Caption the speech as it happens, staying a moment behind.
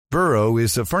Burrow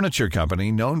is a furniture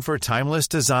company known for timeless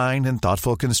design and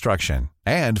thoughtful construction,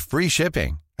 and free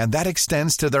shipping, and that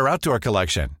extends to their outdoor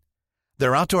collection.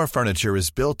 Their outdoor furniture is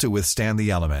built to withstand the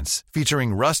elements,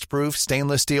 featuring rust-proof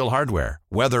stainless steel hardware,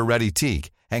 weather-ready teak,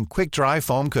 and quick-dry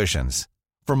foam cushions.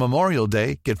 For Memorial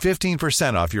Day, get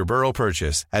 15% off your Burrow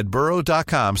purchase at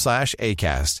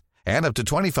burrow.com/ACAST and up to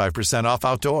 25% off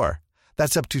outdoor.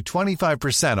 That's up to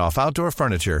 25% off outdoor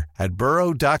furniture at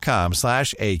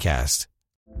burrow.com/ACAST.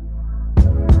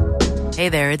 Hey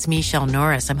there, it's Michelle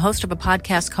Norris. I'm host of a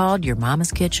podcast called Your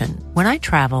Mama's Kitchen. When I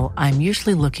travel, I'm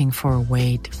usually looking for a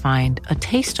way to find a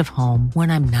taste of home when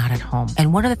I'm not at home.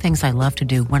 And one of the things I love to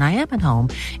do when I am at home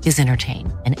is entertain.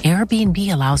 And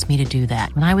Airbnb allows me to do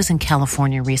that. When I was in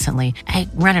California recently, I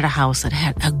rented a house that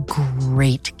had a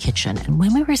great kitchen. And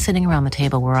when we were sitting around the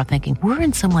table, we were all thinking, we're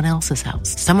in someone else's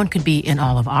house. Someone could be in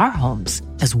all of our homes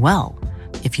as well.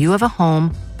 If you have a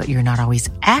home, but you're not always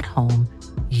at home,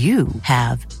 you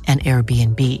have an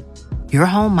Airbnb. Your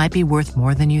home might be worth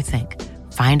more than you think.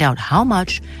 Find out how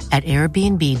much at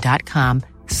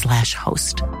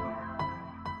airbnb.com/host.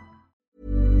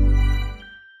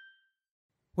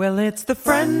 Well, it's the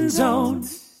Friend Zone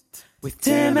with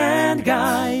Tim and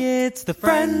Guy. It's the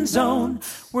Friend Zone.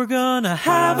 We're gonna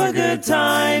have a good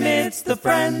time. It's the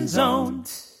Friend Zone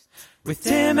with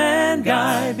Tim and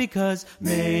Guy, because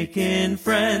making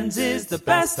friends is the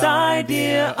best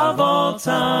idea of all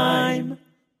time.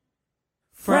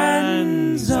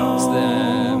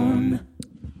 Friendzone.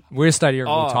 Worst idea of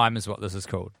all time is what this is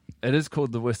called. It is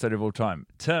called the worst idea of all time.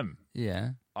 Tim,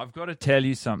 Yeah. I've got to tell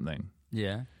you something.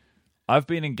 Yeah. I've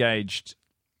been engaged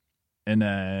in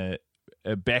a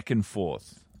back and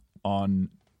forth on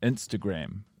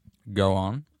Instagram Go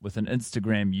on. with an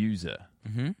Instagram user.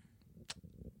 Mm-hmm.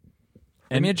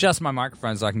 Let me adjust my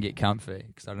microphone so I can get comfy,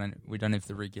 because we don't have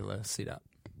the regular setup.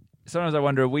 Sometimes I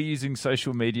wonder, are we using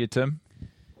social media, Tim?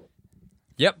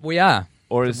 Yep, we are.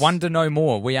 Or is one to know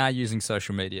more? We are using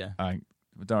social media. Don't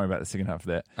worry about the second half of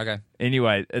that. Okay.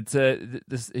 Anyway,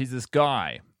 he's this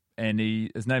guy, and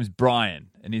his name's Brian,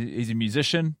 and he's a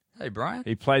musician. Hey, Brian.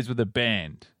 He plays with a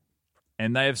band,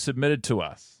 and they have submitted to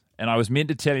us. And I was meant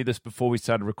to tell you this before we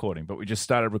started recording, but we just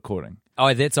started recording.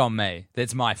 Oh, that's on me.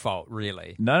 That's my fault,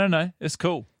 really. No. It's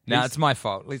cool. No, it's my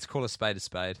fault. Let's call a spade a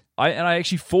spade. I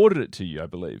actually forwarded it to you, I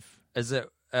believe. Is it?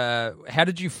 How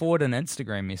did you forward an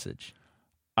Instagram message?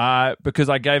 Because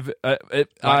I gave by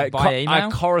email?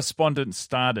 Our correspondence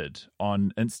started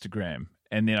on Instagram,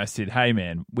 and then I said, "Hey,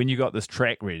 man, when you got this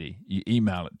track ready, you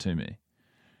email it to me."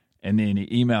 And then he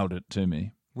emailed it to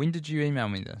me. When did you email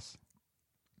me this?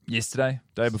 Yesterday,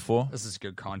 day before. This is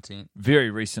good content.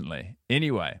 Very recently.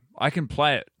 Anyway, I can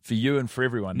play it for you and for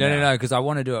everyone. No, because I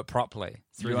want to do it properly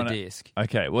through the desk.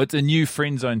 Okay, well, it's a new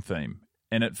Friendzone theme,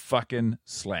 and it fucking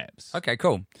slaps. Okay,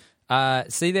 cool.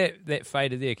 See that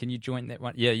fader there? Can you join that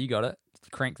one? Yeah, you got it.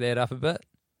 Crank that up a bit.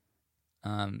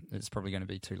 It's probably going to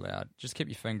be too loud. Just keep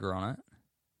your finger on it,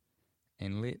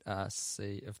 and let us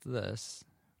see if this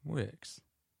works.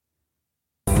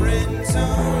 Friend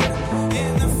zone,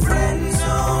 in the friend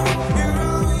zone, you're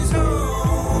always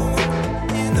home.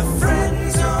 In the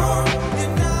friend zone,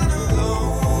 you're not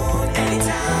alone.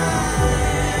 Anytime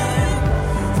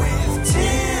with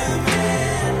Tim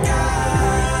and Guy.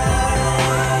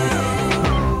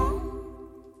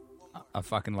 I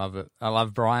fucking love it. I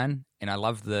love Brian, and I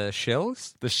love the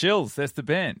Shills. The Shills, that's the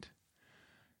band.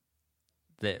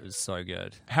 That was so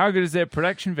good. How good is that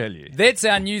production value? That's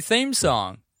our new theme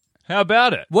song. How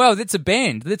about it? Well, that's a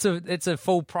band. It's a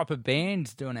full proper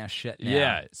band doing our shit now.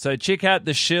 Yeah, so check out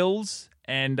the Shills,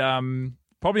 and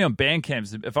probably on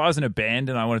Bandcamp. If I was in a band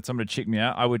and I wanted someone to check me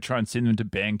out, I would try and send them to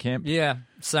Bandcamp. Yeah,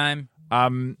 same.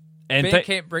 And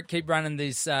Bandcamp keep running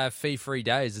these fee-free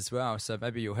days as well, so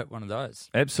maybe you'll hit one of those.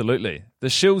 Absolutely. The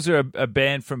Shills are a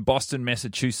band from Boston,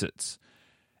 Massachusetts.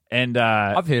 And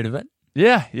I've heard of it.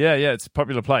 Yeah. It's a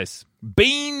popular place.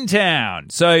 Beantown.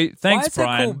 So thanks, Brian.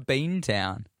 Why is it called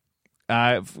Beantown?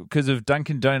 Because of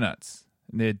Dunkin' Donuts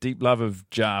and their deep love of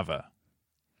Java.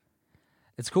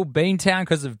 It's called Beantown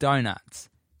because of donuts.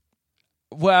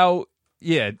 Well,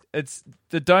 yeah, it's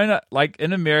the donut. Like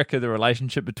in America, the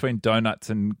relationship between donuts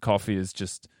and coffee is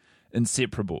just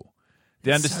inseparable.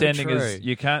 The understanding is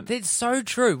you can't. That's so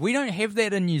true. We don't have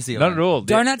that in New Zealand. Not at all.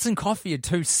 Donuts and coffee are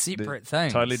two separate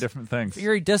things. Totally different things.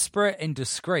 Very disparate and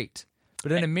discreet.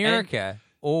 But in America,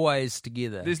 always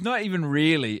together. There's not even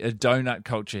really a donut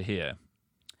culture here.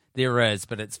 There is,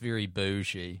 but it's very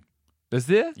bougie. Is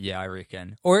there? Yeah, I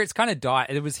reckon. Or it's kind of died.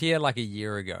 It was here like a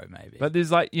year ago, maybe. But there's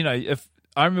like, if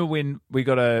I remember when we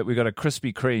got a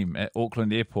Krispy Kreme at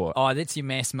Auckland Airport. Oh, that's your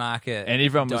mass market. And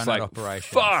everyone was donut like, operations.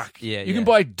 fuck, Yeah, you can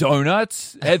buy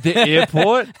donuts at the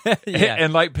airport? Yeah.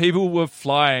 And like people were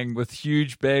flying with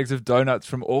huge bags of donuts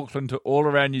from Auckland to all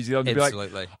around New Zealand. Absolutely.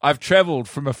 Be like, I've travelled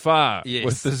from afar Yes.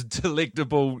 with this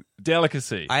delectable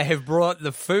delicacy. I have brought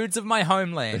the foods of my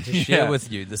homeland to share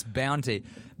with you, this bounty.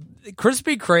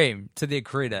 Krispy Kreme, to their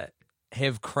credit,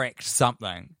 have cracked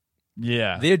something.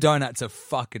 Yeah. Their donuts are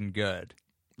fucking good.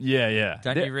 Yeah.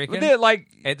 Don't you reckon? They're like...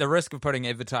 At the risk of putting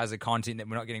advertiser content that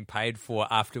we're not getting paid for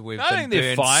after we've I been think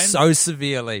they're burned fine. so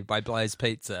severely by Blaze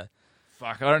Pizza.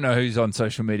 Fuck, I don't know who's on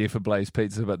social media for Blaze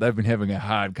Pizza, but they've been having a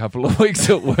hard couple of weeks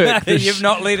at work. You're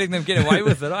not letting them get away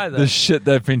with it either. The shit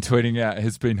they've been tweeting out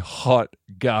has been hot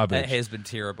garbage. It has been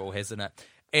terrible, hasn't it?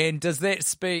 And does that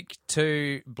speak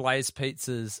to Blaze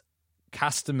Pizza's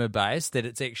customer base, that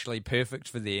it's actually perfect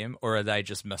for them, or are they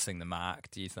just missing the mark,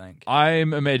 do you think?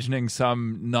 I'm imagining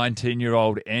some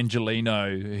 19-year-old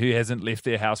Angelino who hasn't left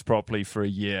their house properly for a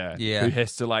year, Yeah. who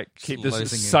has to like keep Just this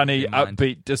losing sunny, their mind.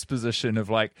 upbeat disposition of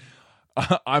like,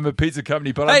 I'm a pizza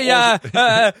company, but Hey, I'm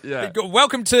also... Yeah.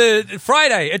 welcome to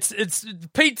Friday. It's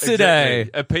pizza day.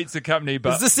 Exactly. A pizza company,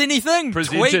 but Is this anything?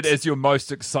 presented Tweet. as your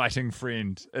most exciting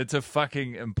friend. It's a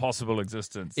fucking impossible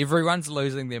existence. Everyone's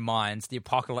losing their minds. The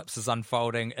apocalypse is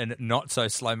unfolding in not so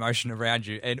slow motion around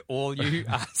you, and all you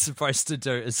are supposed to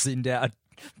do is send out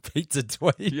pizza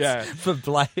tweets Yeah. for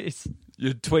Blaze.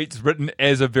 Your tweet's written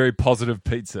as a very positive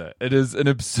pizza. It is an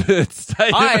absurd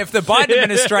state. If the Biden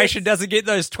administration doesn't get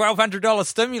those $1,200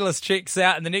 stimulus checks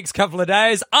out in the next couple of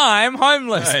days, I'm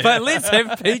homeless. But let's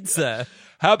have pizza.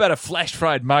 How about a flash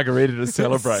fried margarita to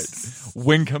celebrate?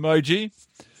 Wink emoji.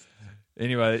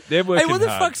 Anyway, they're working Hey, what the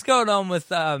hard. fuck's going on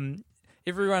with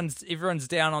everyone's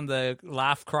down on the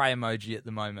laugh cry emoji at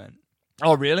the moment?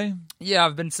 Oh, really?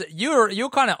 Yeah, you're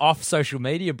kind of off social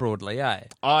media broadly, eh?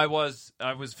 I was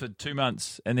for 2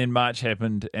 months, and then March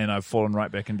happened, and I've fallen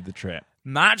right back into the trap.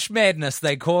 March Madness,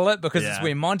 they call it, because it's Yeah.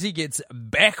 where Monty gets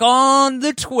back on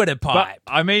the Twitter But pipe.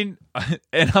 I mean,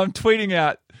 and I'm tweeting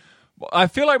out. I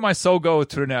feel like my sole goal with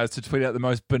Twitter now is to tweet out the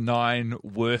most benign,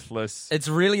 worthless. It's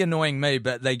really annoying me,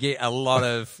 but they get a lot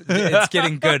of... it's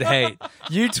getting good heat.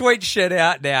 You tweet shit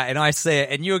out now, and I see it,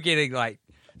 and you're getting, like,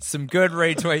 some good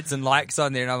retweets and likes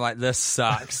on there, and I'm like, this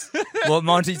sucks. What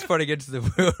Monty's putting into the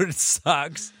world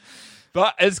sucks.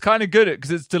 But it's kind of good because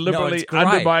it's deliberately it's great.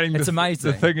 undermining It's the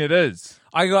amazing. thing it is.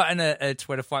 I got in a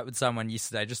Twitter fight with someone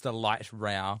yesterday, just a light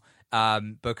row,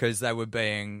 because they were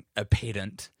being a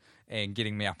pedant and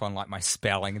getting me up on like my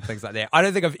spelling and things like that. I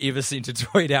don't think I've ever sent a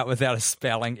tweet out without a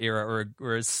spelling error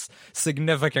or a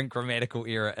significant grammatical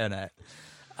error in it.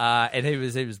 And he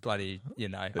was bloody,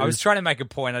 I was trying to make a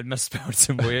point. I'd misspelled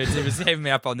some words. He was having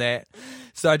me up on that.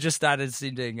 So I just started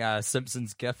sending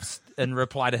Simpsons gifs in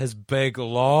reply to his big,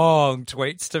 long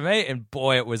tweets to me. And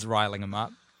boy, it was riling him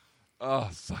up. Oh,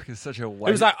 fuck, it's such a waste.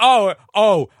 It was like,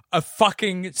 oh, a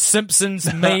fucking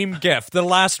Simpsons meme gif. The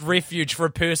last refuge for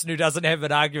a person who doesn't have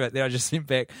an argument. Then I just sent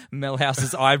back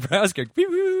Millhouse's eyebrows going, pew,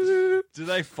 pew. Do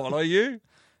they follow you?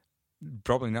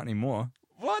 Probably not anymore.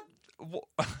 What?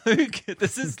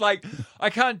 This is like,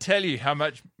 I can't tell you how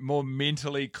much more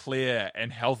mentally clear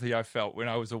and healthy I felt when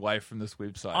I was away from this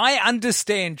website. I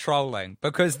understand trolling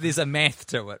because there's a math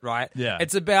to it, right? Yeah.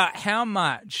 It's about how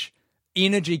much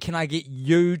energy can I get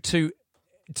you to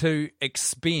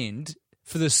expend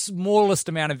for the smallest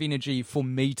amount of energy for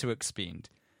me to expend.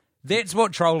 That's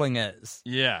what trolling is.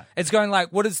 Yeah. It's going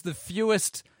like, what is the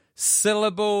fewest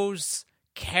syllables,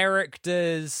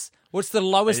 characters? What's the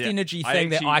lowest Yeah, energy I thing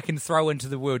that actually- I can throw into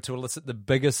the world to elicit the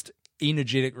biggest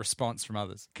energetic response from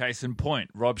others? Case in point,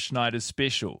 Rob Schneider's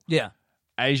special. Yeah.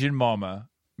 Asian mama,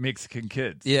 Mexican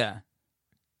kids. Yeah.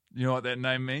 You know what that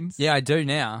name means? Yeah, I do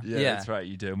now. Yeah, that's right,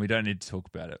 you do. And we don't need to talk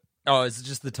about it. Oh, is it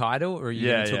just the title, or are you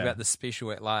going to talk Yeah. about the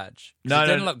special at large? 'Cause No, it no,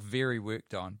 didn't no. look very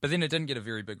worked on, but then it didn't get a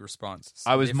very big response. So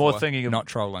I was more therefore, thinking of not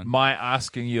trolling. my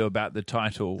asking you about the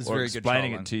title It's or very good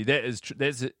explaining trolling. it to you. That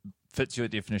is fits your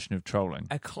definition of trolling.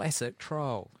 A classic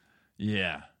troll.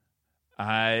 Yeah.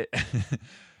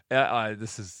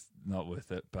 This is not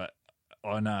worth it, but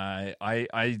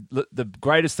the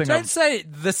greatest thing Don't say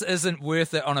this isn't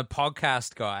worth it on a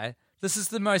podcast, guy. This is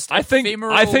the most I think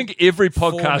ephemeral every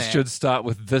podcast format. should start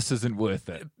with "This isn't worth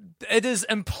it." It is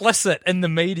implicit in the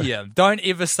medium. Don't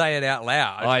ever say it out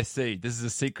loud. I see. This is a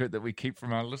secret that we keep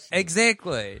from our listeners.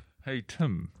 Exactly. Hey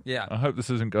Tim. Yeah. I hope this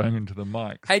isn't going into the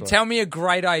mic. Hey, tell me a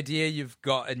great idea you've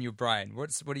got in your brain.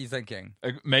 What are you thinking?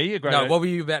 Me? A great No, idea? what were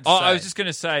you about to Oh, say? I was just going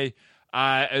to say,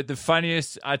 The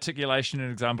funniest articulation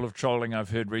and example of trolling I've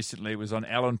heard recently was on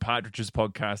Alan Partridge's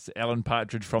podcast, Alan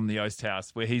Partridge from the Oast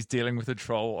House, where he's dealing with a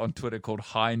troll on Twitter called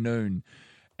High Noon.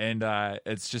 And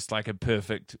it's just like a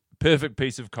perfect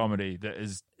piece of comedy that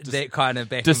is that kind of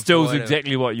back distills and forth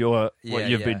exactly what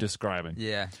you've been describing.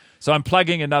 Yeah. So I'm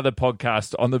plugging another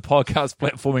podcast on the podcast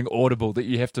platforming Audible that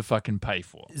you have to fucking pay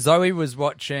for. Zoe was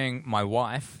watching my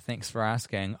wife. Thanks for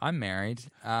asking. I'm married.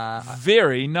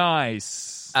 Very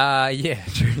nice. Yeah,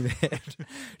 true that.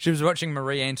 She was watching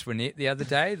Marie Antoinette the other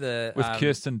day. With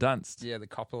Kirsten Dunst. Yeah, the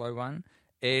Coppola one.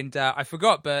 And I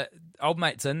forgot, but old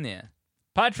mate's in there.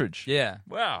 Partridge. Yeah.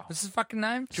 Wow. What's his fucking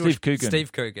name? Steve Coogan.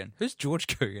 Steve Coogan. Who's George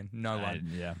Coogan? No one.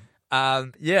 Yeah.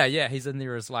 Yeah. He's in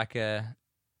there as like a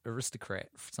aristocrat,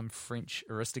 some French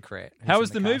aristocrat. How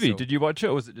was the movie? castle. Did you watch it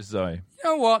or was it just Zoe? You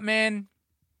know what, man?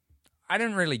 I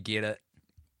didn't really get it.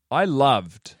 I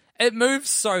loved. It moves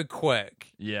so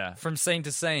quick. Yeah. From scene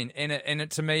to scene, and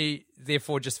it to me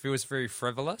therefore just feels very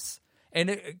frivolous.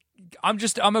 And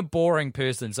I'm a boring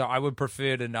person, so I would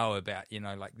prefer to know about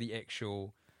like the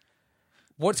actual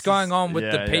what's going on with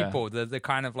the people, the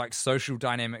kind of like social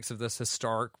dynamics of this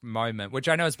historic moment, which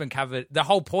I know has been covered. The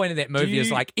whole point of that movie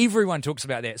is like everyone talks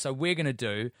about that, so we're going to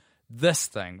do this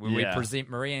thing where we present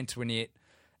Marie Antoinette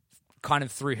kind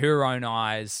of through her own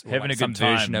eyes, or having like a good some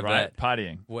version time, of right? it,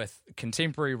 Partying with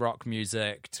contemporary rock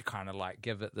music to kind of like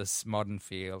give it this modern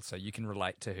feel, so you can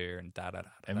relate to her and da da da.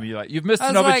 And we're like, you've missed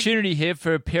an I was like, opportunity here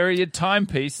for a period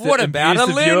timepiece. What about a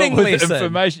learning lesson?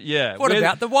 Information. Yeah. What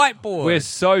about the whiteboard? We're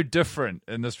so different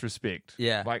in this respect.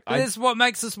 Yeah. Like That's what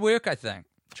makes this work, I think.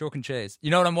 Chalk and cheese. You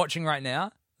know what I'm watching right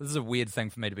now? This is a weird thing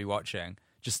for me to be watching.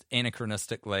 Just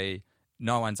anachronistically,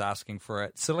 no one's asking for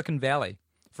it. Silicon Valley,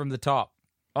 From the Top.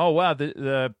 Oh, wow.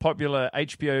 The popular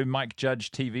HBO Mike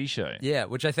Judge TV show. Yeah,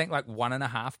 which I think like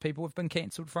 1.5 people have been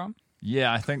cancelled from.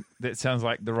 Yeah, I think that sounds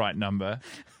like the right number.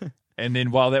 And then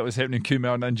while that was happening,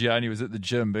 Kumail Nanjiani was at the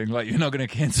gym being like, you're not going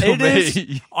to cancel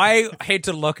me. I had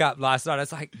to look up last night. I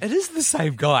was like, it is the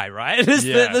same guy, right?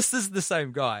 This is the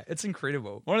same guy. It's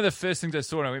incredible. One of the first things I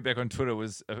saw when I went back on Twitter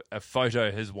was a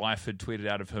photo his wife had tweeted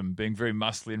out of him being very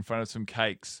muscly in front of some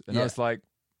cakes. And I was like,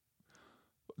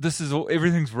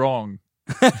 everything's wrong.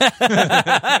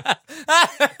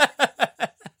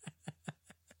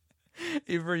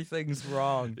 Everything's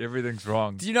wrong. Everything's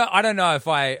wrong. Do you know? I don't know if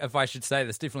I should say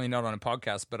this. Definitely not on a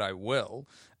podcast, but I will.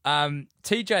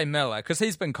 TJ Miller, because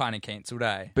he's been kind of cancelled,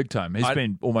 Big time. He's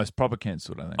been almost proper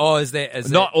cancelled, I think. Oh, is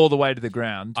not all the way to the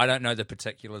ground? I don't know the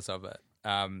particulars of it.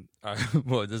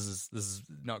 Well, this is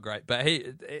not great, but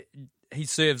he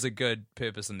serves a good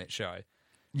purpose in that show.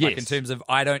 Yes. Like in terms of,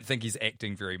 I don't think he's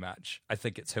acting very much. I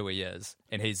think it's who he is,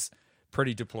 and he's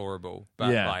pretty deplorable,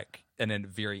 but like in a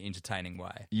very entertaining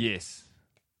way. Yes,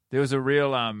 there was a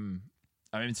real.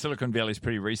 Silicon Valley's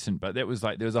pretty recent, but that was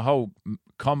like there was a whole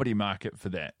comedy market for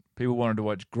that. People wanted to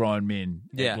watch grown men,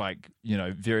 like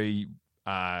very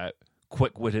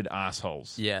quick-witted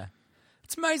assholes. Yeah.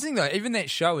 It's amazing though. Even that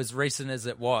show, as recent as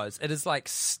it is like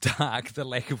stark the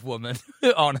lack of women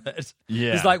on it. Yeah,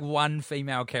 there's like one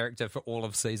female character for all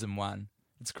of season 1.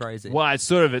 It's crazy. Well, it's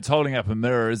holding up a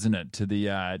mirror, isn't it, to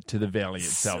the valley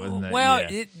itself, isn't it? Well,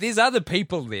 there's other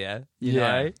people there, you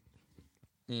know.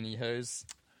 Anywho's.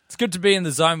 It's good to be in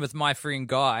the zone with my friend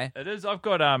Guy. It is. I've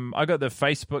got the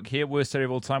Facebook here, worst study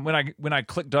of all time. When I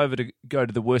clicked over to go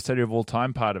to the worst study of all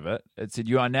time part of it, it said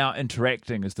you are now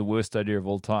interacting as the worst study of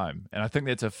all time, and I think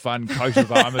that's a fun coat of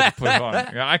armor to put on.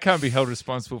 I can't be held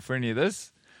responsible for any of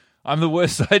this. I'm the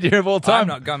worst idea of all time. I'm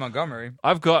not Guy Montgomery.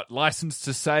 I've got license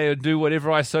to say or do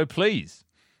whatever I so please.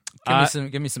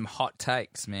 Give me some hot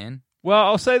takes, man. Well,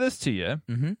 I'll say this to you.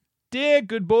 Mm-hmm. Dear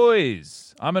good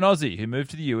boys, I'm an Aussie who moved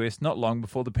to the US not long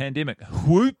before the pandemic.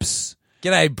 Whoops.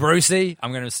 G'day, Brucey.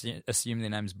 I'm going to assume their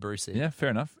name's Brucey. Yeah, fair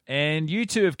enough. And you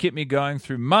two have kept me going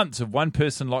through months of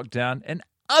one-person lockdown and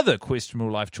other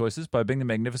questionable life choices by being the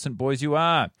magnificent boys you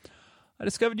are. I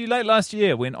discovered you late last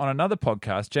year when, on another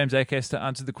podcast, James Acaster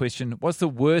answered the question, what's the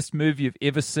worst movie you've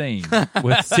ever seen?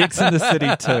 With Sex and the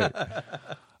City 2.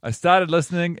 I started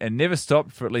listening and never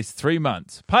stopped for at least 3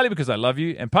 months, partly because I love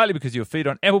you and partly because your feed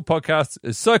on Apple Podcasts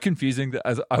is so confusing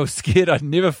that I was scared I'd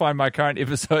never find my current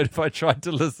episode if I tried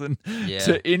to listen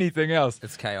to anything else.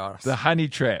 It's chaos. The honey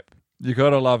trap. You got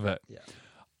to love it. Yeah.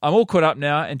 I'm all caught up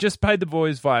now and just paid the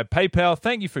boys via PayPal.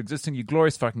 Thank you for existing, you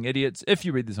glorious fucking idiots. If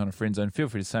you read this on a friend zone, feel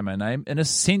free to say my name in a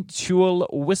sensual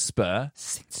whisper.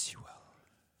 Sensual.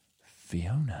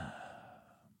 Fiona.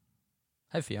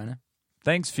 Hey, Fiona.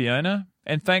 Thanks, Fiona.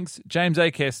 And thanks, James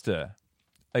Acaster,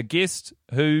 a guest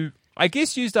who I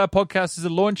guess used our podcast as a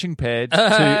launching pad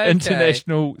to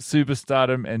international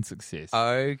superstardom and success.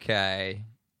 Okay.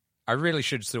 I really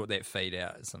should sort that feed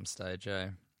out at some stage, Put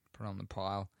it on the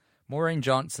pile. Maureen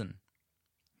Johnson.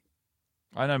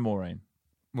 I know Maureen.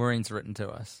 Maureen's written to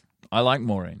us. I like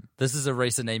Maureen. This is a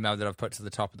recent email that I've put to the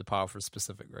top of the pile for a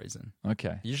specific reason.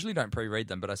 Okay. I usually don't pre-read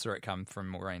them, but I saw it come from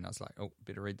Maureen. I was like, oh,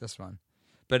 better read this one.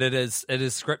 But it is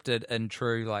scripted in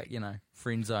true,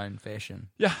 Friendzone fashion.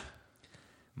 Yeah.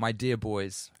 My dear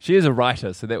boys. She is a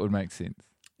writer, so that would make sense.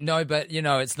 No, but,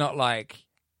 it's not like,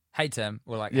 hey, Tim,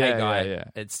 or like, hey, guy. Yeah.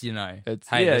 It's, hey,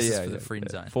 yeah, this yeah, is for yeah, the friend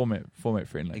zone. Format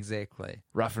friendly. Exactly.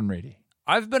 Rough and ready.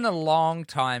 I've been a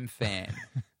long-time fan.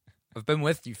 I've been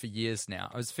with you for years now.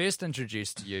 I was first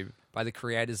introduced to you by the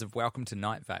creators of Welcome to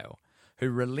Night Vale, who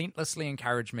relentlessly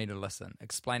encouraged me to listen,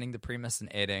 explaining the premise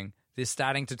and adding, they're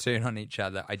starting to turn on each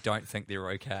other. I don't think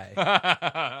they're okay.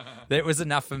 That was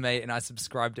enough for me, and I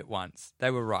subscribed at once.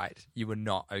 They were right. You were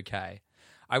not okay.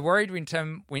 I worried when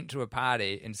Tim went to a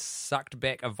party and sucked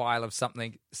back a vial of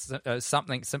something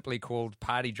simply called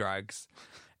party drugs,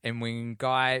 and when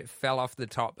Guy fell off the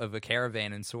top of a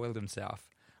caravan and soiled himself.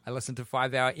 I listened to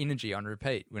 5 Hour Energy on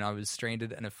repeat when I was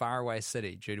stranded in a faraway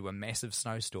city due to a massive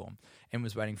snowstorm and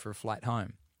was waiting for a flight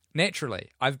home.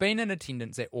 Naturally, I've been in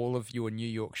attendance at all of your New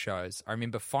York shows. I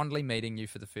remember fondly meeting you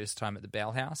for the first time at the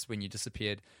Bell House when you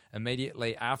disappeared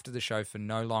immediately after the show for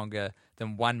no longer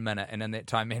than 1 minute, and in that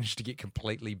time managed to get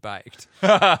completely baked.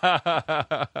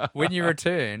 When you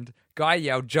returned, Guy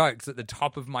yelled jokes at the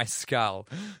top of my skull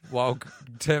while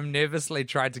Tim nervously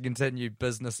tried to continue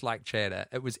business-like chatter.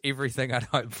 It was everything I'd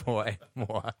hoped for and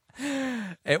more.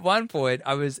 At one point,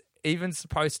 I was even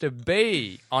supposed to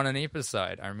be on an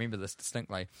episode. I remember this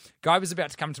distinctly. Guy was about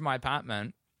to come to my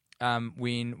apartment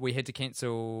when we had to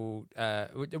cancel,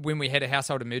 when we had a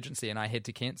household emergency and I had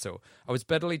to cancel. I was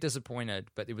bitterly disappointed,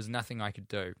 but there was nothing I could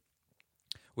do.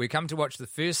 We come to watch the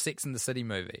first Sex and the City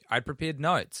movie. I'd prepared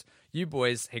notes. You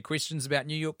boys had questions about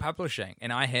New York publishing,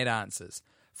 and I had answers.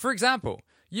 For example,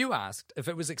 you asked if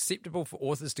it was acceptable for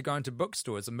authors to go into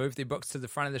bookstores and move their books to the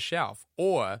front of the shelf,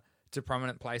 or to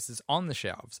prominent places on the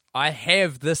shelves. I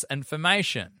have this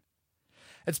information.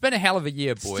 It's been a hell of a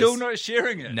year, boys. Still not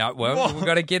sharing it. No, well, we've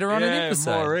got to get her on an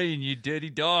episode. Maureen, you dirty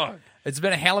dog. It's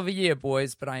been a hell of a year,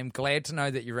 boys, but I am glad to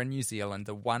know that you're in New Zealand,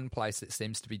 the one place that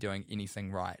seems to be doing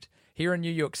anything right. Here in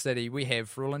New York City, we have,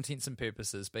 for all intents and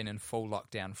purposes, been in full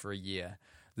lockdown for a year.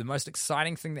 The most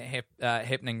exciting thing that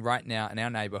happening right now in our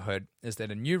neighbourhood is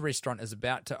that a new restaurant is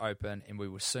about to open and we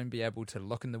will soon be able to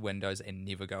look in the windows and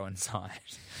never go inside.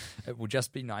 It will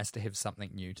just be nice to have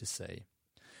something new to see.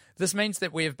 This means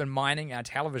that we have been mining our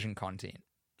television content.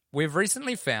 We've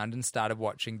recently found and started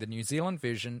watching the New Zealand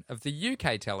version of the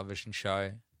UK television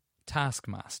show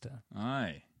Taskmaster.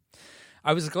 Aye.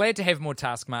 I was glad to have more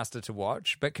Taskmaster to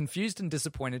watch, but confused and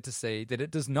disappointed to see that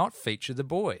it does not feature the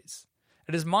boys.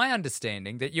 It is my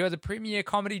understanding that you are the premier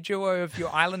comedy duo of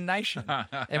your island nation.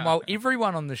 And while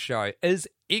everyone on the show is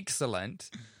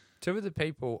excellent, 2 of the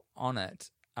people on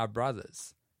it are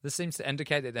brothers. This seems to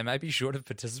indicate that they may be short of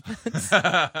participants.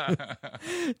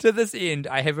 To this end,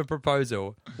 I have a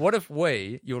proposal. What if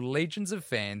we, your legions of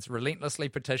fans, relentlessly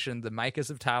petitioned the makers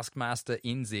of Taskmaster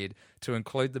NZ to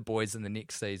include the boys in the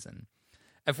next season?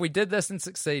 If we did this and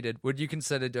succeeded, would you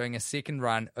consider doing a second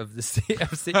run of the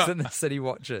Sex and the City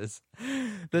Watchers?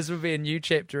 This would be a new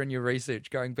chapter in your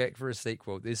research, going back for a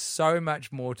sequel. There's so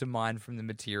much more to mine from the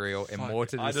material and more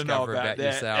to discover about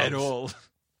yourselves. At all.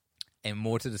 And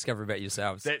more to discover about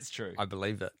yourselves. That's true. I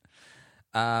believe it.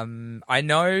 I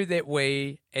know that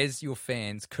we, as your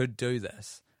fans, could do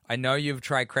this. I know you've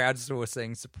tried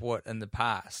crowdsourcing support in the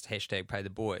past,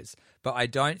 #PayTheBoys, but I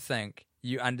don't think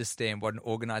you understand what an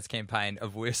organised campaign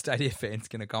of Worst Stadia fans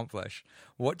can accomplish.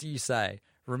 What do you say?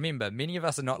 Remember, many of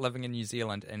us are not living in New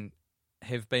Zealand and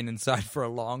have been inside for a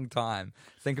long time.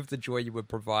 Think of the joy you would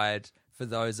provide for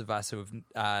those of us who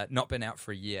have not been out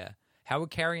for a year. How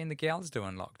would Carrie and the gals do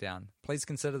in lockdown? Please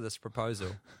consider this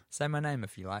proposal. Say my name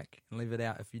if you like, and leave it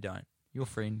out if you don't. Your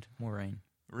friend, Maureen.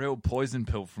 Real poison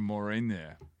pill from Maureen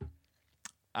there.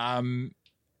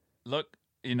 Look,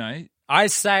 I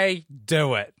say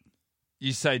do it.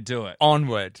 You say do it.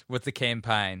 Onward with the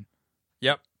campaign.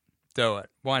 Yep, do it.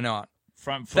 Why not?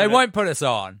 Front foot. They won't put us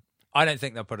on. I don't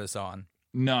think they'll put us on.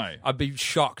 No. I'd be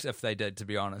shocked if they did, to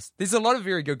be honest. There's a lot of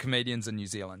very good comedians in New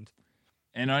Zealand.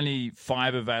 And only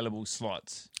 5 available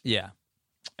slots. Yeah.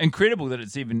 Incredible that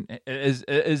it's even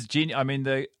is genius. I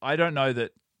mean, I don't know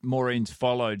that Maureen's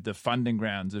followed the funding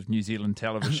grounds of New Zealand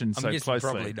television so closely.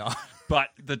 Probably not. But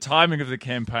the timing of the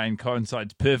campaign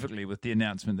coincides perfectly with the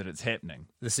announcement that it's happening.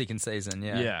 The second season,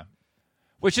 yeah. Yeah.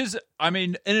 Which is, I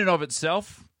mean, in and of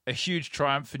itself, a huge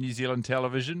triumph for New Zealand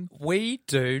television. We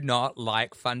do not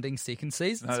like funding second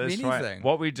seasons No, of that's anything. right.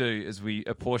 What we do is we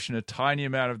apportion a tiny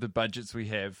amount of the budgets we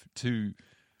have to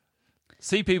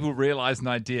see people realize an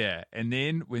idea. And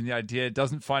then when the idea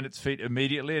doesn't find its feet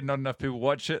immediately and not enough people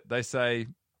watch it, they say,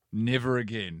 never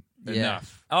again.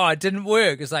 Enough. Oh, it didn't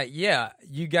work. It's like, yeah,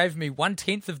 you gave me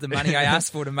 1/10 of the money I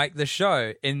asked for to make the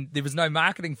show, and there was no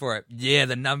marketing for it. Yeah,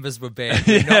 the numbers were bad.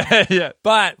 Yeah.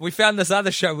 But we found this other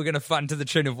show we're going to fund to the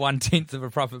tune of 1/10 of a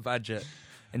proper budget.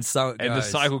 And so it goes. And the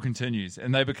cycle continues,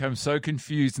 and they become so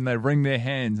confused, and they wring their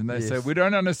hands, and they say, we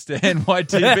don't understand why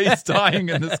TV's dying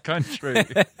in this country.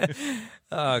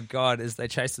 Oh, God, as they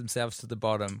chase themselves to the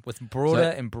bottom with broader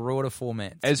and broader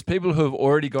formats. As people who have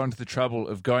already gone to the trouble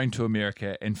of going to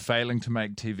America and failing to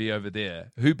make TV over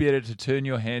there, who better to turn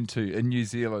your hand to in New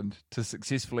Zealand to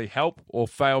successfully help or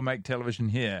fail make television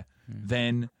here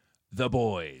than the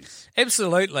boys?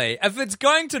 Absolutely. If it's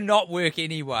going to not work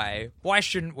anyway, why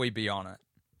shouldn't we be on it?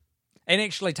 And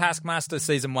actually, Taskmaster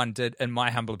Season 1 did, in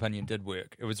my humble opinion, did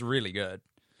work. It was really good.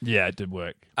 Yeah, it did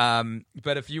work.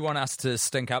 But if you want us to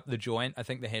stink up the joint, I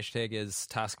think the hashtag is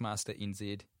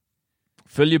TaskmasterNZ.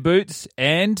 Fill your boots,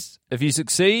 and if you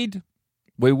succeed,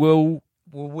 we will...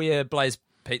 We'll wear Blaze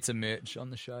Pizza merch on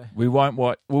the show. We won't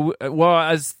watch... I'm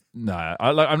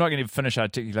not going to finish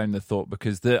articulating the thought,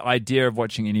 because the idea of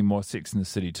watching any more Sex in the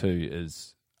City 2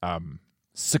 is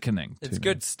sickening. It's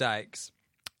good stakes.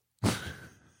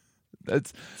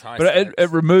 But it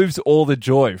removes all the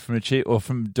joy from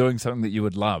doing something that you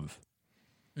would love.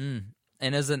 And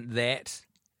isn't that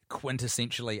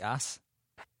quintessentially us?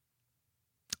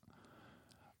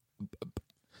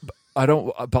 I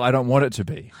don't want it to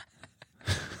be.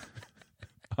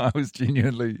 I was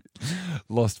genuinely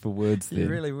lost for words then. You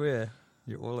really were.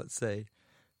 You're all at sea.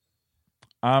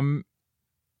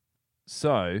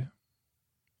 So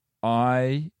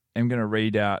I am going to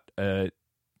read out a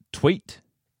tweet.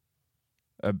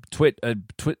 A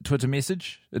Twitter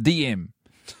message, a DM.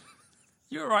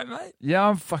 You all right, mate? Yeah,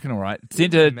 I'm fucking all right.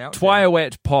 Sent to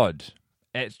Twiowatpod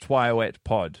at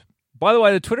Twiowatpod. By the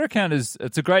way, the Twitter account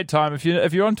it's a great time. If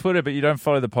you're on Twitter but you don't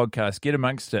follow the podcast, get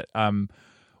amongst it.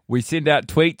 We send out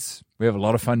tweets. We have a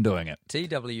lot of fun doing it.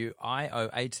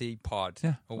 TWIOAT pod.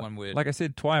 Yeah, all one word. Like I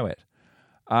said, Twiowat.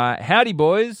 Howdy,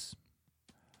 boys.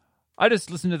 I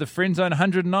just listened to the Friendzone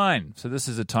 109. So this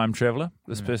is a time traveler.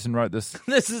 This person wrote this.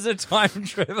 This is a time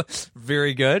traveler.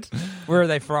 Very good. Where are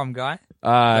they from, Guy?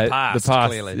 The past,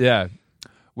 clearly. Yeah.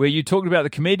 Where you talked about the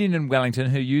comedian in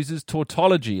Wellington who uses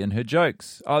tautology in her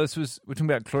jokes. We're talking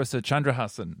about Clarissa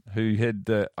Chandrahasan, who had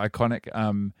the iconic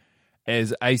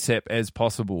as ASAP as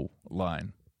possible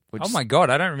line. Oh my God,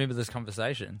 I don't remember this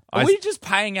conversation. Are we just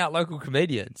paying out local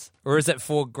comedians? Or is it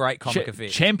for great comic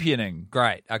effect? Championing.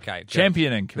 Great, okay. Good.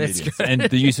 Championing comedians and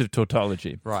the use of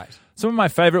tautology. Right. Some of my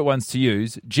favourite ones to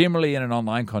use, generally in an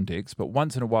online context, but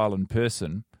once in a while in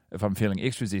person, if I'm feeling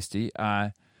extra zesty,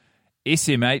 are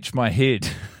SMH my head.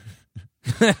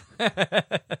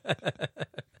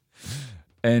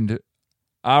 And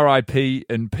RIP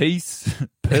in peace,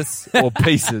 piss, or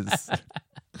pieces.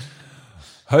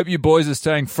 Hope you boys are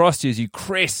staying frosty as you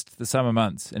crest the summer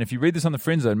months. And if you read this on the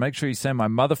Friendzone, make sure you say my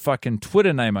motherfucking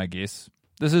Twitter name, I guess.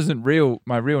 This isn't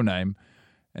my real name.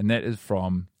 And that is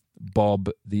from Bob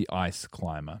the Ice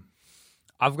Climber.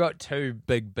 I've got two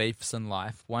big beefs in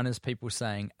life. One is people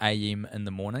saying AM in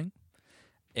the morning.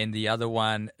 And the other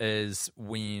one is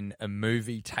when a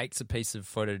movie takes a piece of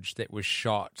footage that was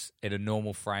shot at a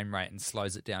normal frame rate and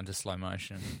slows it down to slow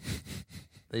motion.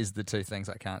 These are the two things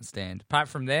I can't stand. Apart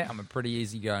from that, I'm a pretty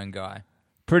easygoing guy.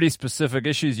 Pretty specific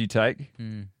issues you take.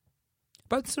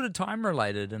 Both sort of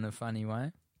time-related in a funny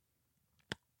way.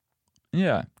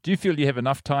 Yeah. Do you feel you have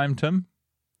enough time, Tim?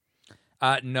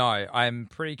 No, I'm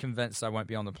pretty convinced I won't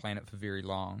be on the planet for very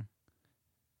long.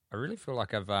 I really feel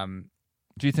like I've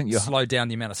do you think you're slowed down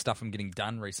the amount of stuff I'm getting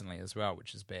done recently as well,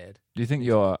 which is bad. Do you think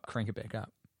you're crank it back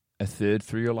up a third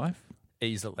through your life?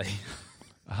 Easily.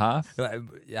 Half?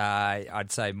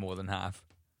 I'd say more than half.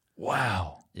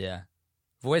 Wow. Yeah.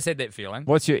 I've always had that feeling.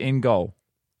 What's your end goal?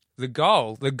 The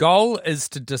goal is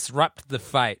to disrupt the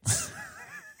fates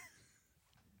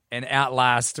and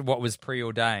outlast what was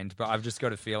preordained, but I've just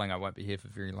got a feeling I won't be here for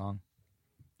very long.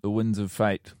 The winds of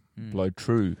fate blow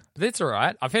true. But that's all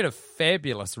right. I've had a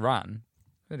fabulous run.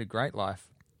 I've had a great life.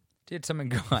 Dear Tim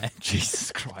and Guy.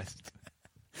 Jesus Christ.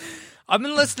 I've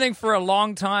been listening for a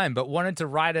long time, but wanted to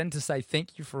write in to say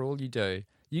thank you for all you do.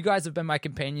 You guys have been my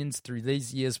companions through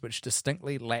these years which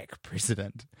distinctly lack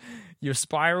precedent. Your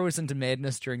spirals into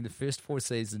madness during the first 4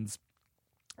 seasons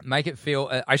make it feel...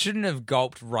 I shouldn't have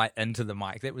gulped right into the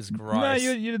mic. That was gross. No,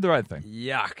 you did the right thing.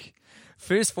 Yuck.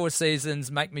 First 4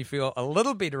 seasons make me feel a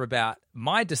little better about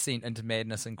my descent into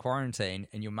madness in quarantine,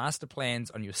 and your master plans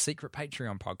on your secret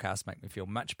Patreon podcast make me feel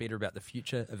much better about the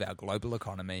future of our global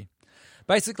economy.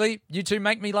 Basically, you two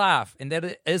make me laugh, and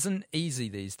that isn't easy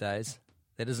these days.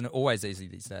 That isn't always easy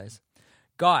these days.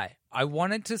 Guy, I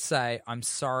wanted to say I'm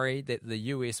sorry that the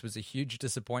US was a huge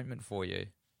disappointment for you.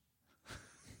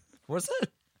 Was it?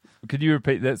 Could you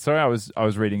repeat that? Sorry, I was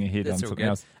reading ahead on That's all something good.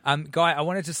 else. Guy, I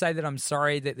wanted to say that I'm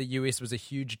sorry that the US was a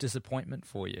huge disappointment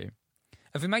for you.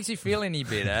 If it makes you feel any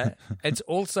better, it's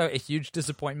also a huge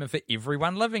disappointment for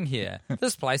everyone living here.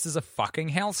 This place is a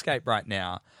fucking hellscape right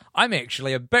now. I'm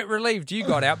actually a bit relieved you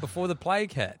got out before the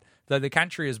plague hit, though the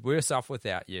country is worse off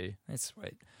without you. That's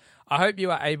sweet. I hope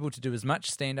you are able to do as much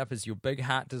stand-up as your big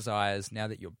heart desires now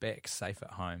that you're back safe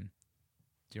at home.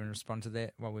 Do you want to respond to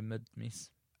that while we're mid-mess?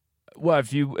 Well,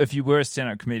 if you were a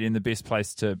stand-up comedian, the best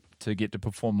place to get to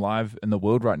perform live in the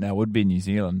world right now would be New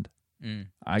Zealand,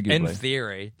 arguably. In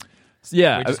theory.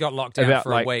 Yeah. We just got locked down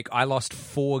for a week. I lost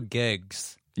 4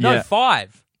 gigs. Yeah. No,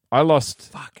 5. I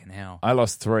lost... Fucking hell. I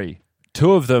lost 3.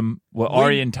 2 of them were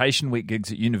orientation week gigs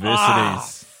at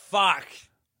universities. Fuck.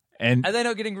 And Are they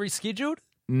not getting rescheduled?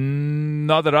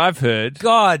 not that I've heard.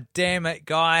 God damn it,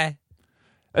 Guy.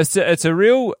 It's a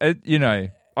real, you know...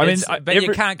 But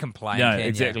you can't complain, no, can you?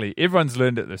 exactly. Everyone's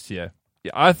learned it this year.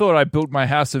 Yeah, I thought I built my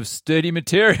house of sturdy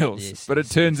materials, but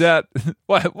it turns out,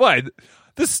 wait,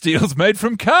 this steel's made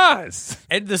from cars.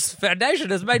 And this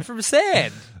foundation is made from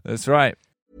sand. That's right.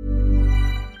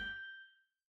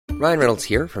 Ryan Reynolds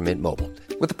here from Mint Mobile.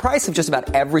 With the price of just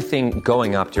about everything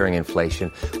going up during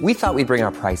inflation, we thought we'd bring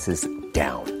our prices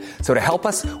down. So to help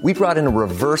us, we brought in a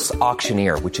reverse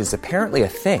auctioneer, which is apparently a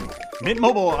thing. Mint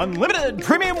Mobile Unlimited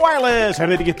Premium Wireless. How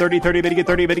to get 30, 30, bit to get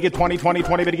 30, bit to get 20, 20,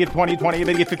 20, bit to get 20, 20,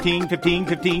 bit to get 15, 15,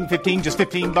 15, 15, just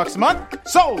 $15 a month?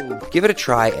 Sold! Give it a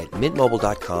try at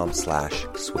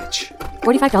mintmobile.com/switch.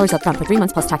 $45 up front for 3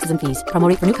 months plus taxes and fees. Promo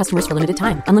rate for new customers for limited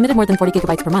time. Unlimited more than 40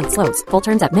 gigabytes per month. Slows full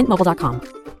terms at mintmobile.com.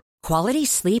 Quality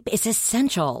sleep is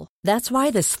essential. That's why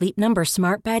the Sleep Number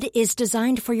Smart Bed is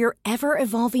designed for your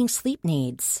ever-evolving sleep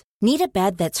needs. Need a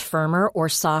bed that's firmer or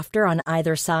softer on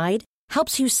either side?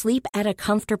 Helps you sleep at a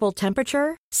comfortable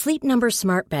temperature? Sleep Number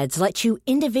Smart Beds let you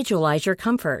individualize your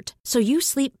comfort, so you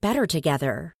sleep better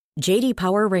together. J.D.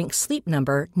 Power ranks Sleep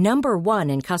Number number 1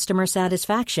 in customer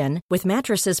satisfaction with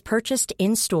mattresses purchased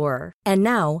in-store. And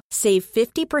now, save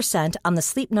 50% on the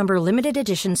Sleep Number Limited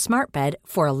Edition Smart Bed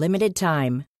for a limited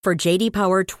time. For J.D.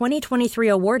 Power 2023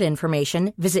 award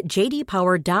information, visit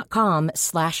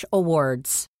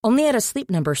jdpower.com/awards. Only at a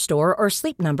Sleep Number store or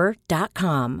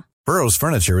sleepnumber.com. Burrow's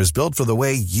furniture is built for the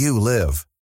way you live.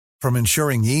 From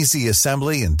ensuring easy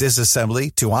assembly and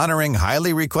disassembly to honoring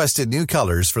highly requested new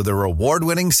colors for their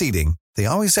award-winning seating, they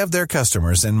always have their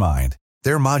customers in mind.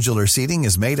 Their modular seating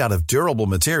is made out of durable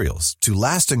materials to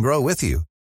last and grow with you.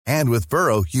 And with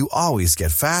Burrow, you always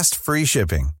get fast, free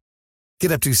shipping.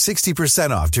 Get up to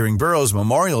 60% off during Burrow's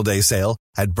Memorial Day sale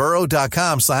at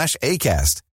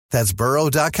burrow.com/ACAST. That's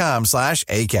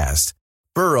burrow.com/ACAST.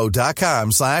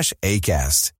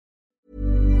 burrow.com/ACAST.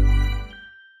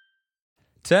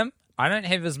 Tim, I don't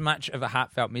have as much of a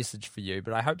heartfelt message for you,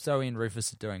 but I hope Zoe and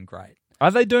Rufus are doing great. Are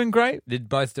they doing great? They're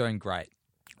both doing great.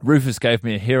 Rufus gave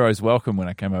me a hero's welcome when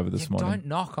I came over this morning. Don't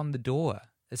knock on the door.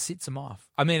 It sets them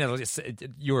off. I mean,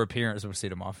 your appearance will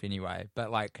set them off anyway, but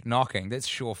like knocking, that's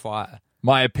surefire.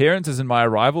 My appearance is in my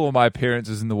arrival, or my appearance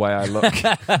is in the way I look?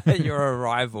 Your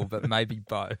arrival, but maybe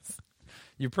both.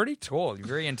 You're pretty tall. You're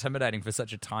very intimidating for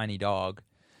such a tiny dog.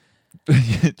 Do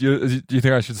you think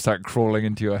I should start crawling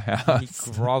into your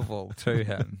house? Grovel to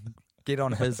him. Get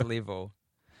on his level.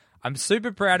 I'm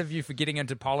super proud of you for getting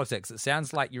into politics. It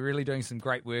sounds like you're really doing some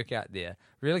great work out there.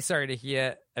 Really sorry to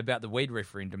hear about the weed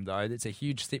referendum, though. That's a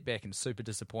huge setback and super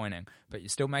disappointing. But you're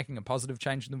still making a positive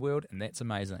change in the world, and that's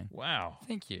amazing. Wow.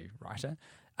 Thank you, writer.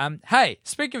 Hey,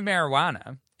 speaking of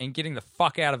marijuana and getting the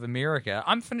fuck out of America,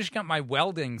 I'm finishing up my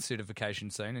welding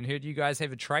certification soon and heard you guys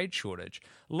have a trade shortage.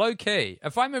 Low key.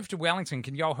 If I move to Wellington,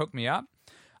 can y'all hook me up?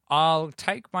 I'll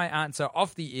take my answer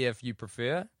off the air if you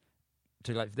prefer.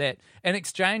 Too late for that. In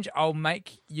exchange, I'll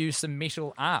make you some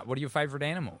metal art. What are your favourite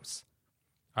animals?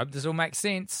 I hope this all makes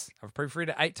sense. I've proofread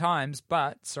it 8 times,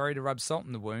 but sorry to rub salt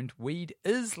in the wound. Weed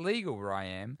is legal where I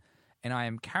am, and I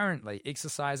am currently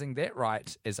exercising that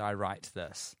right as I write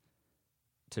this.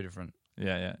 2 different.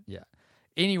 Yeah.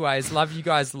 Anyways, love you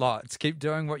guys lots. Keep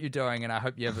doing what you're doing, and I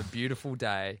hope you have a beautiful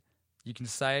day. You can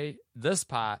say this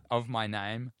part of my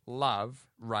name, love,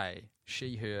 Ray,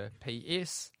 she, her,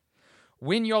 P.S.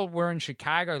 When y'all were in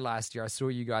Chicago last year, I saw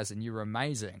you guys, and you were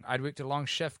amazing. I'd worked a long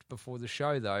shift before the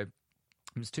show, though.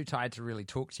 I was too tired to really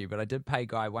talk to you, but I did pay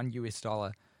Guy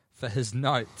 $1 for his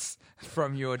notes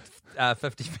from your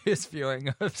 51st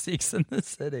viewing of Sex and the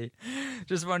City.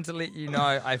 Just wanted to let you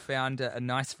know I found a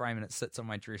nice frame and it sits on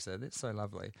my dresser. That's so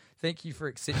lovely. Thank you for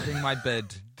accepting my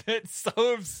bid. That's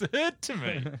so absurd to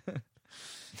me.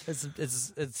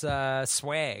 It's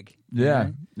swag. Yeah,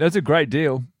 that's a great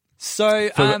deal. So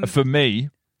for me,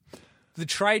 the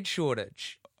trade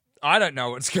shortage. I don't know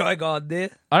what's going on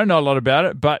there. I don't know a lot about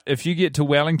it, but if you get to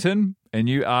Wellington and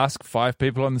you ask 5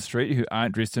 people on the street who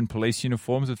aren't dressed in police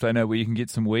uniforms if they know where you can get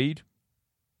some weed.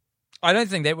 I don't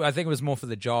think that. I think it was more for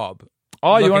the job.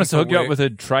 Oh, you want us to hook you up with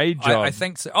a trade job? I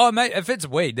think so. Oh, mate, if it's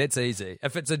weed, that's easy.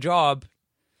 If it's a job,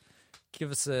 give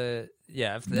us a...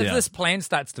 Yeah, if this plan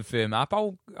starts to firm up,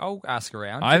 I'll ask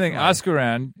around. I think ask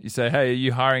around. You say, hey, are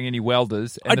you hiring any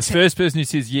welders? And the first person who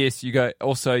says yes, you go,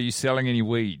 also, are you selling any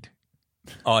weed?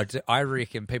 Oh, I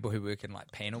reckon people who work in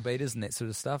like panel beaters and that sort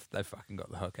of stuff, they've fucking got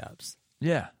the hookups.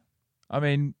 Yeah. I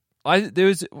mean,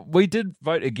 we did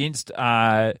vote against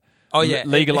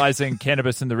legalizing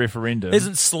cannabis in the referendum.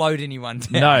 Hasn't slowed anyone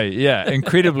down. No, yeah.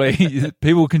 Incredibly,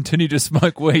 people continue to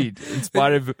smoke weed in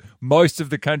spite of most of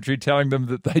the country telling them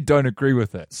that they don't agree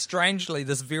with it. Strangely,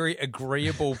 this very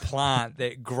agreeable plant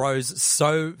that grows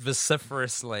so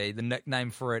vociferously, the nickname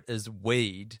for it is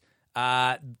weed.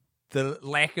 The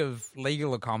lack of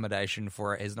legal accommodation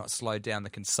for it has not slowed down the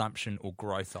consumption or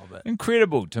growth of it.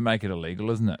 Incredible to make it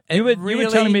illegal, isn't it? You were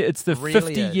telling me it's the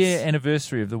really 50-year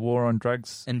anniversary of the war on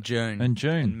drugs. In June.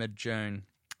 In mid-June.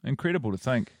 Incredible to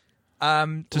think.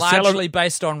 Largely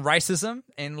based on racism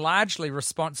and largely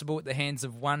responsible at the hands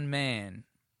of one man.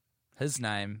 His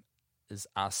name is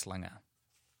Aslinger.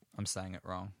 I'm saying it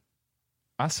wrong.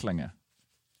 Aslinger?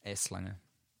 Aslinger.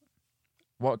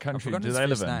 What country do they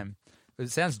live in? Name. It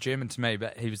sounds German to me,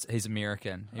 but he's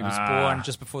American. He was born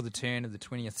just before the turn of the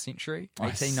 20th century,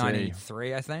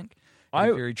 1893, I think. Had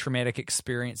a very traumatic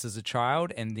experience as a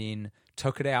child, and then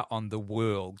took it out on the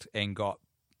world and got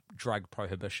drug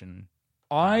prohibition.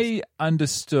 I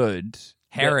understood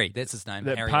Harry, that's his name,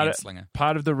 Harry Anslinger.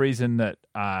 Part of the reason that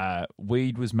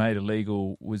weed was made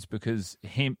illegal was because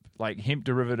hemp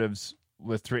derivatives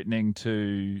were threatening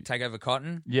to take over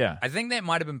cotton. Yeah. I think that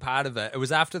might have been part of it. It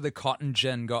was after the cotton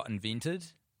gin got invented.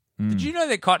 Did you know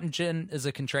that cotton gin is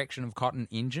a contraction of cotton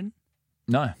engine?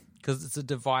 No. Because it's a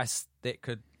device that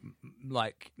could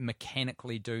like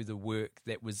mechanically do the work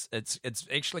that was... It's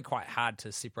actually quite hard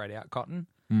to separate out cotton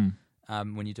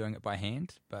when you're doing it by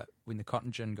hand. But when the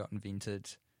cotton gin got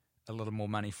invented, a little more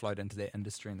money flowed into that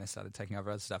industry and they started taking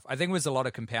over other stuff. I think it was a lot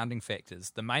of compounding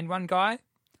factors. The main one, Guy,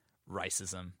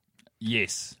 racism.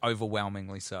 Yes.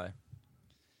 Overwhelmingly so.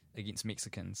 Against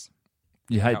Mexicans.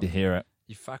 You hate to hear it.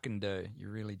 You fucking do. You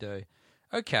really do.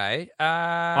 Okay.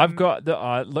 I've got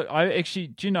the... look, I actually...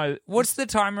 Do you know... What's the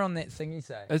timer on that thing you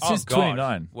say? It says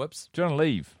 29. Whoops. Do you want to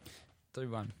leave? Do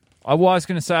one. I was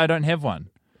going to say I don't have one.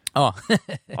 Oh.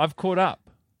 I've caught up.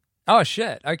 Oh,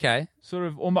 shit. Okay. Sort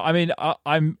of... I mean,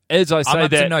 I'm... As I say I'm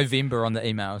up that... to November on the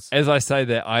emails. As I say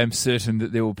that, I am certain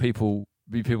that there will be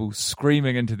people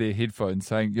screaming into their headphones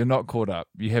saying, you're not caught up.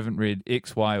 You haven't read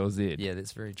X, Y, or Z. Yeah,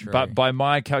 that's very true. But by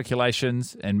my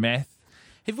calculations and math...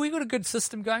 Have we got a good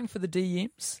system going for the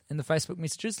DMs and the Facebook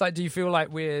messages? Like, do you feel like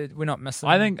we're not missing?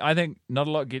 I think not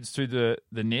a lot gets through the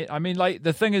net. I mean, like,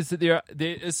 the thing is that there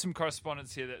is some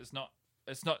correspondence here that is not...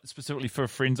 It's not specifically for a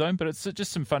friend zone, but it's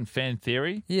just some fun fan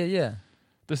theory. Yeah.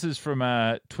 This is from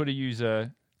Twitter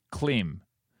user Clem,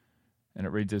 and it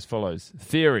reads as follows.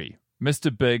 Theory.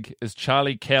 Mr. Big is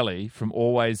Charlie Kelly from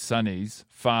Always Sunny's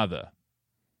father.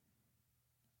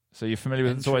 So you're familiar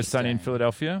with It's Always Sunny in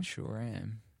Philadelphia? Sure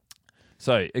am.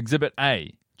 So, Exhibit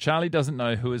A. Charlie doesn't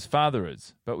know who his father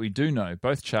is, but we do know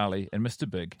both Charlie and Mr.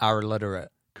 Big are illiterate.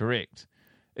 Correct.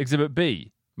 Exhibit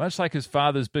B. Much like his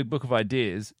father's big book of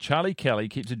ideas, Charlie Kelly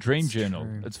keeps a dream journal.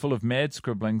 True. It's full of mad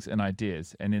scribblings and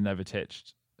ideas, and then they've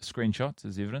attached screenshots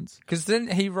as evidence. Because then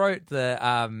he wrote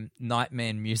the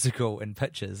Nightman musical in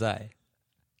pictures, eh?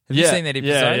 Have you seen that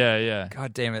episode? Yeah.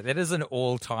 God damn it. That is an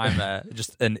all-timer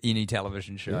just in any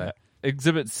television show. Yeah.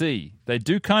 Exhibit C. They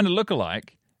do kind of look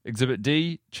alike. Exhibit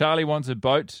D. Charlie wants a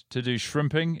boat to do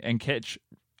shrimping and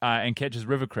catches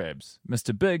river crabs.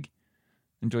 Mr. Big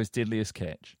enjoys deadliest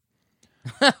catch.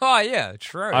 Oh, yeah,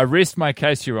 true. I rest my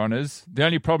case, Your Honours. The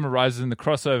only problem arises in the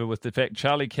crossover with the fact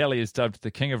Charlie Kelly is dubbed the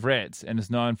King of Rats and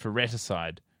is known for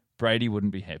raticide. Brady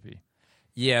wouldn't be happy.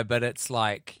 Yeah, but it's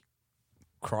like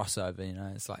crossover, you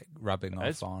know? It's like rubbing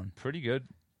off on. Pretty good.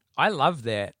 I love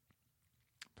that.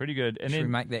 Pretty good. And Should then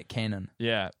we make that canon?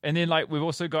 Yeah. And then, like, we've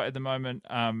also got at the moment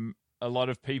a lot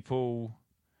of people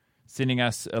sending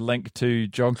us a link to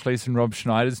John Cleese and Rob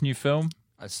Schneider's new film.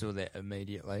 I saw that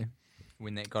immediately.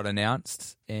 when that got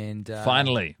announced. And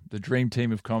finally, the dream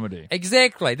team of comedy.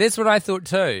 Exactly. That's what I thought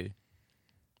too.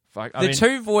 Fuck,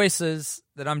 Two voices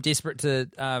that I'm desperate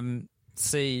to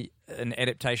see an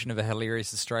adaptation of a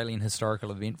hilarious Australian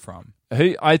historical event from.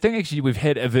 I think actually we've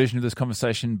had a version of this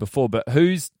conversation before, but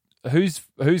who's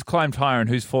climbed higher and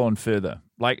who's fallen further?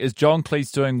 Like, is John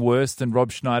Cleese doing worse than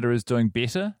Rob Schneider is doing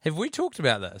better? Have we talked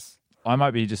about this? I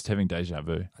might be just having deja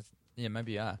vu. Yeah,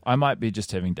 maybe you are. I might be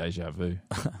just having deja vu.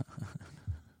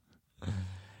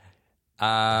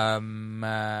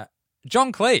 John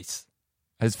Cleese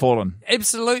has fallen.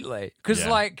 Absolutely. Because,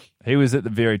 he was at the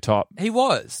very top. He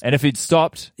was. And if he'd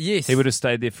stopped, yes, he would have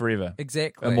stayed there forever.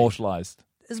 Exactly. Immortalised.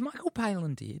 Is Michael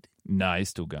Palin dead? No, he's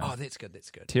still going. Oh, that's good.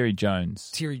 Terry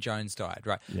Jones. Terry Jones died,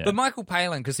 right. Yeah. But Michael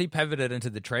Palin, because he pivoted into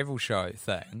the travel show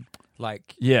thing,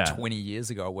 20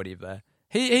 years ago or whatever.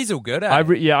 He's all good, eh? I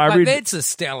read that's a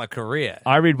stellar career.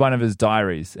 I read one of his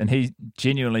diaries, and he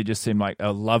genuinely just seemed like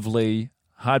a lovely,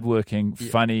 hardworking,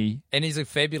 funny, and he's a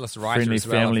fabulous writer friendly as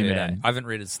well. family man. I haven't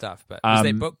read his stuff, but is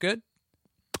that book good?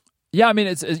 Yeah, I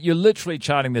mean, you're literally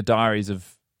charting the diaries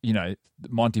of,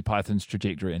 Monty Python's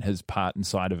trajectory and his part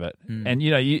inside of it. And,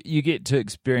 you get to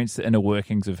experience the inner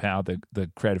workings of how the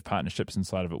creative partnerships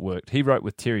inside of it worked. He wrote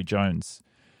with Terry Jones,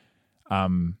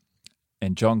 and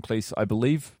John Cleese, I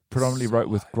believe, predominantly wrote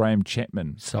with Graham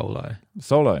Chapman. Solo.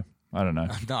 I don't know.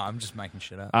 No, I'm just making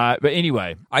shit up. But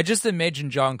anyway. I just imagine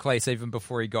John Cleese, even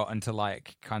before he got into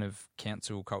kind of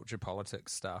cancel culture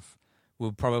politics stuff,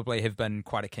 will probably have been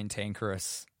quite a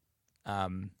cantankerous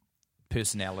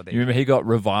personality. You remember he got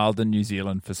reviled in New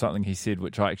Zealand for something he said,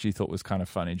 which I actually thought was kind of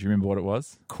funny. Do you remember what it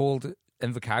was? Called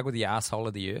Invercargill the asshole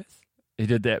of the earth? He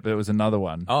did that, but it was another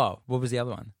one. Oh, what was the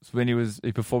other one? It's when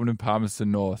he performed in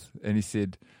Palmerston North, and he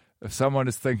said, if someone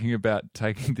is thinking about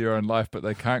taking their own life, but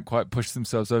they can't quite push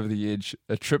themselves over the edge,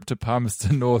 a trip to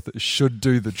Palmerston North should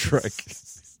do the trick.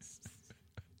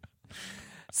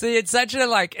 See, it's such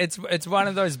a it's one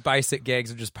of those basic gags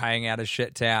of just paying out a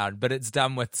shit town, but it's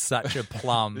done with such a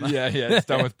plum. Yeah, it's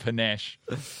done with panache.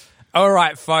 All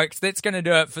right, folks, that's going to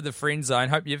do it for the Friend Zone.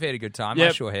 Hope you've had a good time. Yep.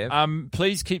 I sure have.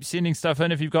 Please keep sending stuff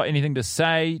in if you've got anything to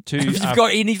say. If you've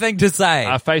got anything to say,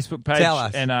 our Facebook page tell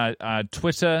us. And our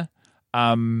Twitter.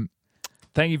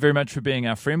 Thank you very much for being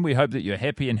our friend. We hope that you're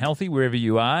happy and healthy wherever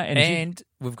you are. And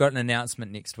we've got an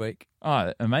announcement next week.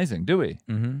 Oh, amazing. Do we?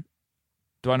 Mm-hmm.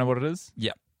 Do I know what it is?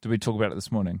 Yep. Did we talk about it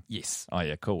this morning? Yes. Oh,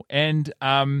 yeah, cool. And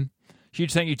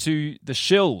huge thank you to the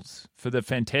Shills for the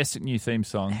fantastic new theme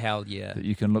song. Hell yeah. That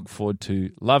you can look forward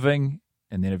to loving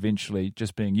and then eventually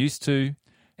just being used to.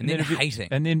 And then hating.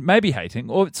 And then maybe hating.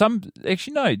 Or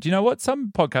actually, no. Do you know what?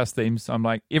 Some podcast themes, I'm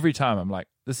like, every time I'm like,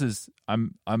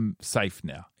 I'm safe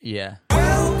now. Yeah.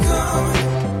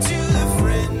 Welcome to the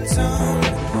Friend Zone.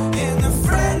 In the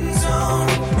Friend Zone,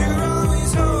 you're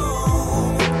always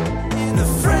home. In the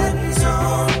Friend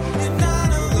Zone, you're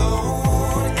not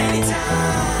alone.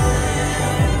 Anytime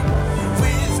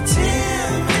with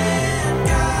Tim and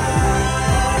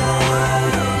Guy.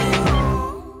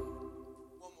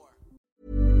 One more.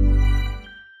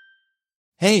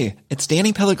 Hey, it's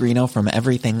Danny Pellegrino from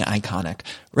Everything Iconic.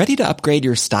 Ready to upgrade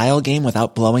your style game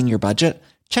without blowing your budget?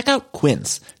 Check out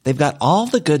Quince. They've got all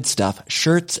the good stuff,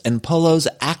 shirts and polos,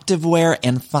 activewear,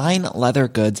 and fine leather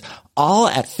goods, all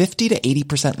at 50 to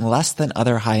 80% less than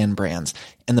other high-end brands.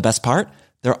 And the best part?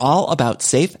 They're all about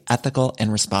safe, ethical,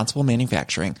 and responsible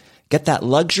manufacturing. Get that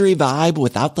luxury vibe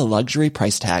without the luxury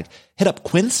price tag. Hit up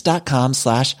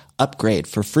quince.com/upgrade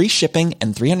for free shipping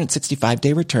and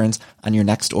 365-day returns on your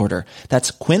next order.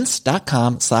 That's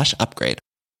quince.com/upgrade.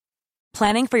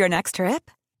 Planning for your next trip?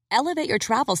 Elevate your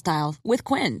travel style with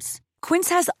Quince. Quince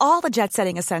has all the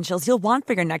jet-setting essentials you'll want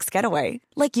for your next getaway,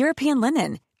 like European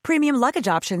linen, premium luggage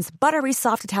options, buttery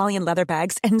soft Italian leather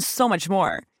bags, and so much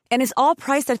more. And is all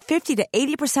priced at 50 to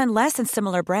 80% less than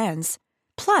similar brands.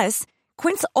 Plus,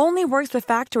 Quince only works with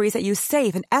factories that use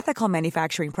safe and ethical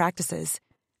manufacturing practices.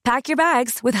 Pack your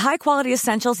bags with high-quality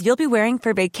essentials you'll be wearing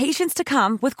for vacations to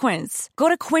come with Quince. Go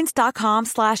to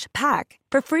quince.com/pack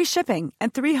for free shipping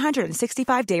and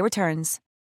 365-day returns.